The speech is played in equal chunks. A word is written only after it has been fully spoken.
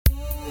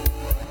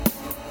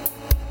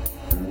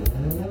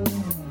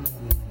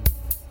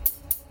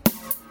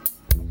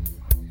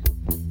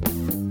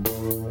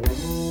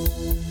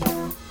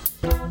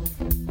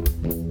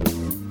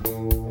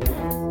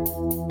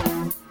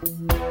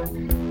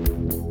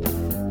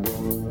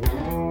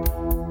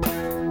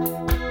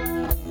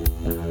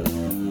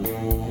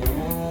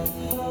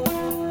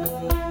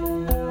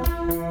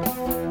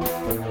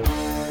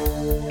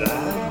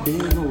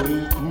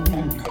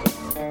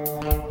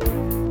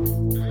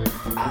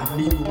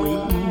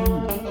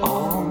waiting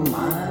all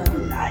my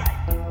life.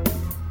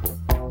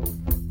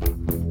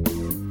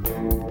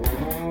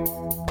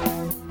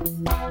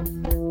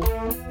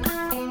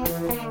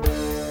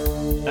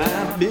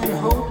 I've been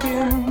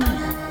hoping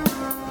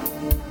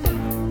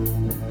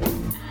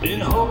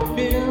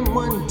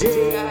one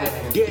day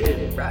I'd get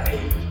it right.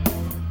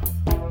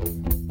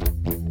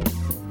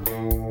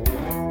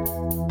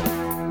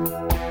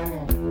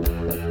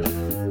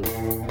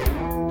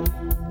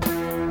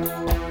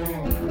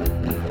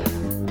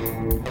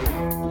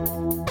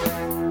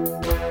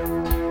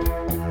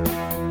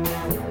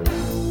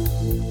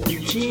 You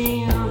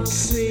can't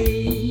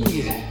see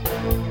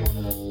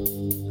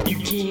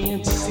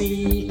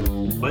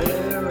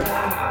where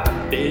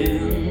I've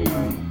been.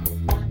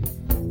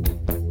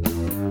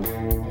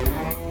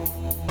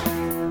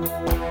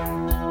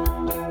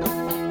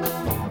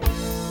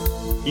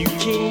 You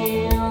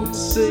can't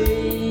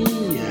see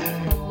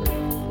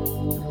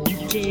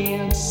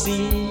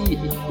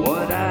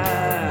what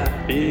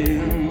I've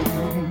been.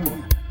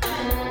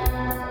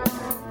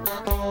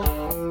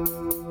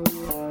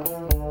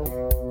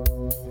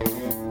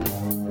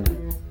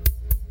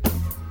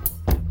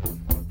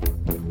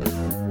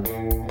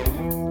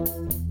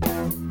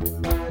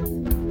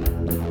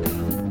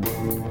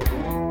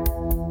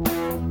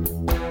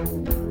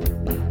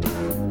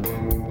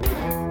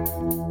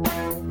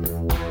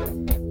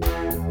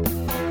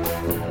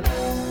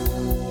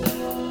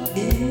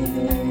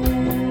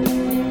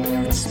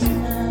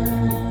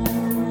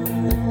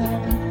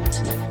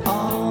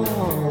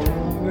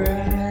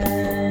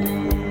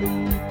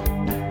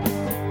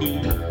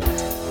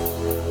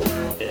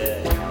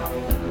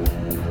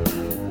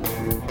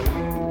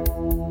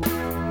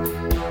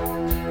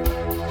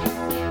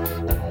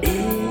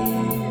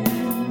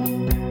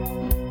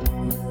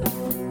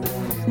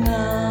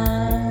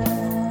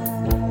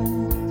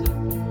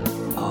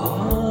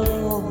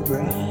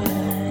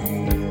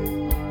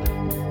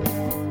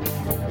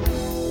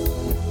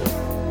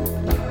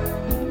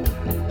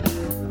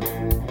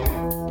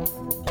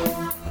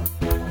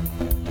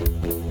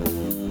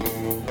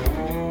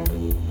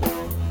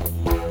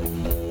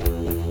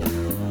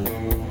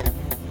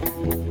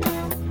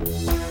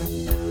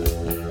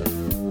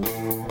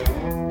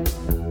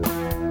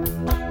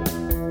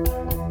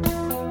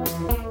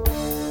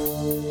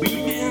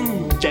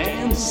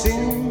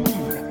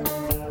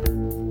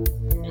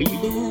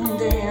 We've been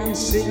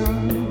dancing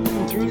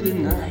through the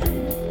night.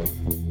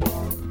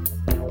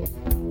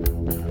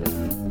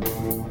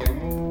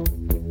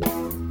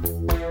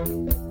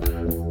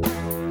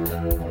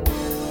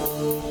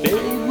 Baby,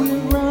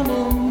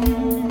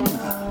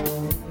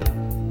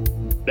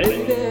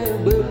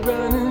 we're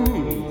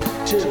running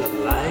to the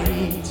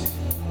light.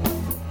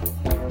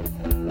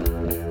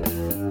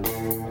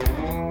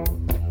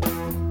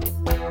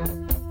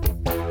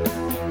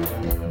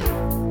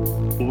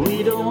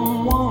 We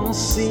don't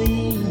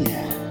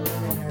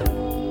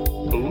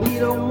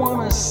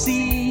wanna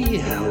see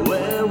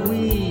where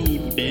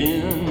we've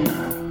been.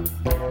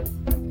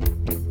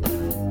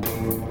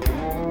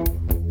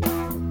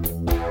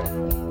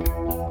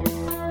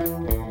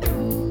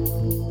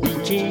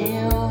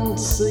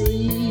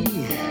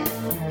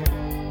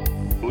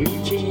 We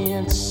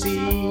can't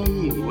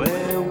see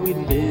where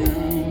we've been.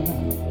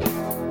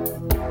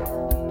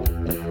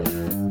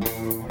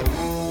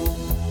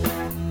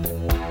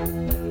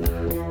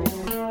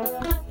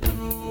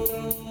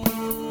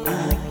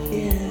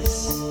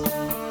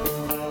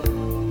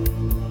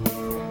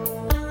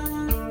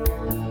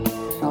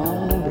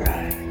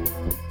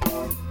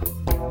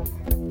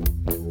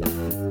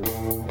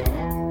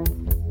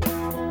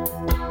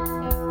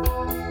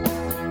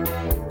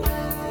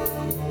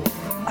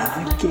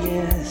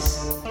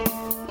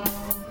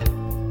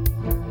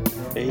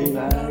 Babe,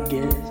 I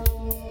guess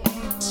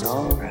it's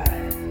alright.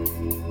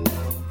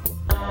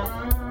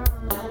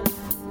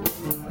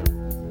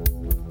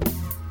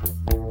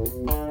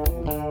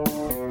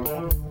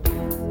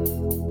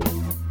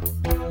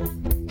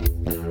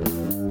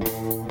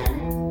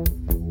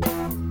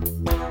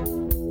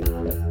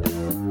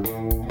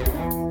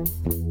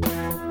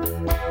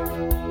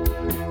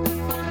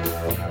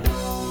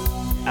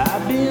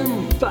 I've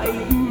been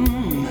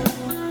fighting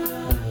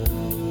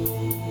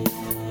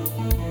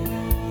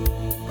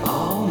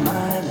all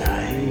my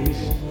life.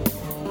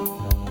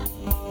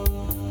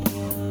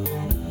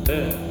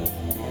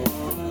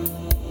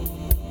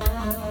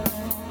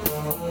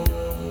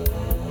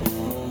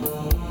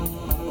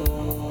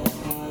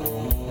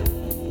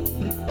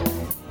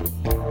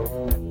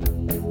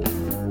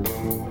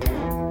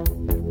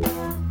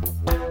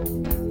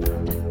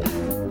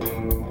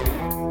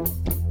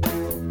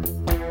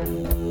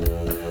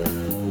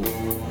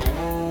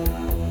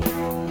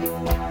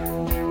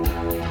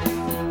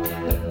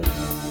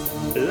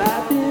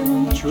 I've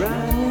been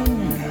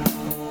trying,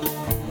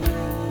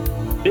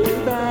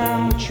 babe,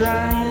 I'm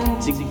trying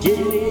to get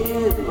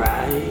it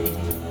right.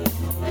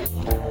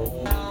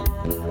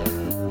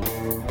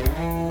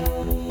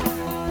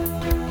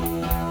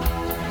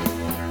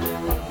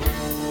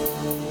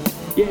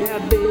 Yeah,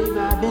 babe,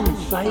 I've been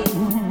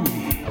fighting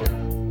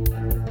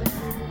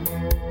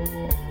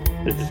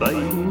been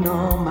fighting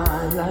all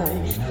my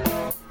life.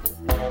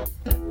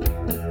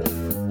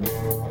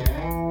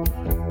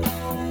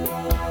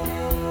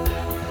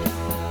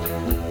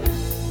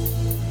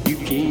 You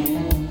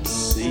can't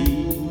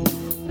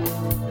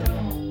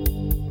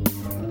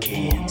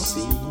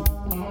see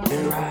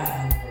where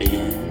I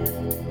am.